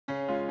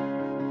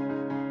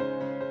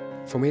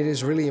For me, it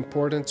is really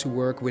important to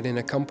work within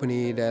a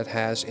company that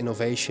has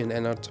innovation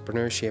and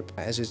entrepreneurship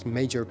as its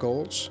major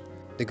goals.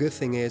 The good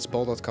thing is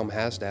bol.com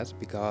has that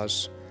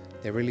because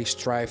they really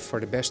strive for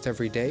the best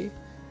every day,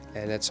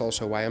 and that's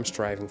also why I'm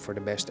striving for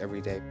the best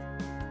every day.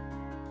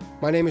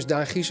 My name is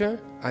Daan Giesen.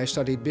 I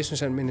studied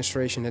business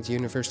administration at the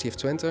University of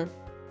Twente,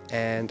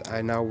 and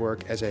I now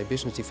work as a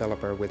business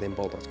developer within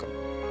bol.com.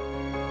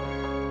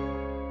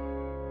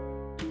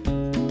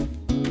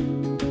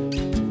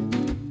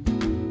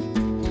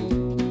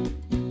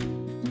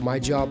 My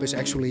job is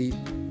actually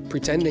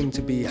pretending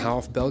to be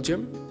half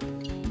Belgium,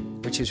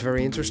 which is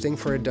very interesting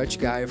for a Dutch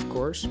guy, of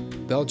course.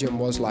 Belgium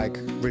was like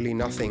really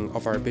nothing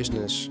of our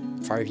business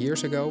 5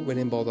 years ago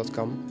within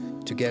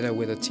bol.com. Together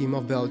with a team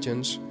of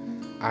Belgians,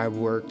 I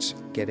worked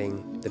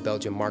getting the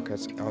Belgian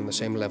market on the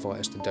same level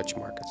as the Dutch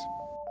market.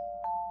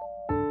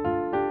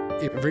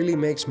 It really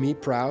makes me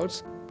proud.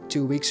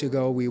 2 weeks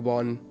ago we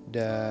won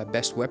the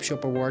Best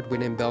Webshop Award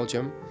within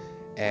Belgium,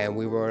 and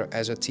we were,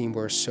 as a team,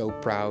 were so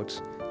proud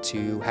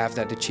to have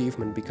that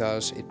achievement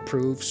because it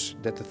proves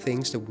that the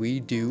things that we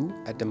do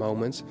at the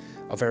moment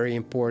are very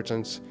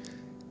important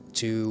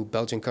to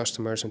Belgian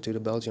customers and to the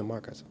Belgian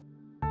market.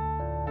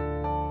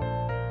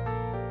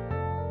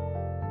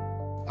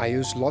 I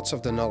use lots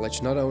of the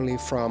knowledge, not only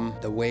from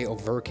the way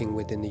of working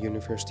within the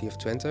University of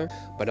Twente,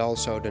 but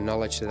also the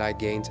knowledge that I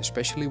gained,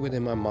 especially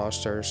within my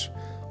masters,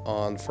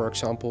 on, for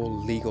example,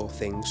 legal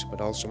things, but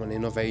also on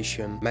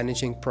innovation,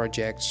 managing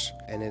projects,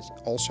 and it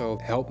also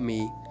helped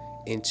me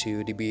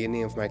into the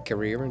beginning of my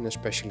career, and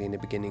especially in the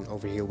beginning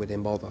over here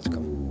within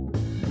bol.com.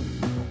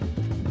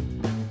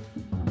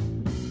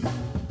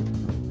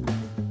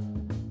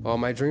 Well,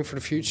 my dream for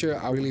the future,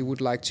 I really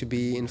would like to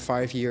be in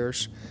 5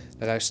 years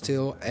that I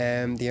still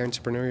am the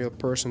entrepreneurial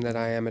person that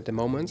I am at the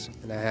moment,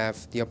 and I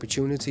have the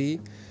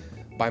opportunity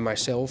by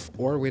myself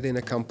or within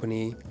a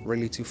company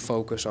really to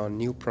focus on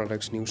new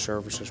products, new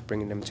services,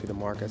 bringing them to the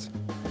market.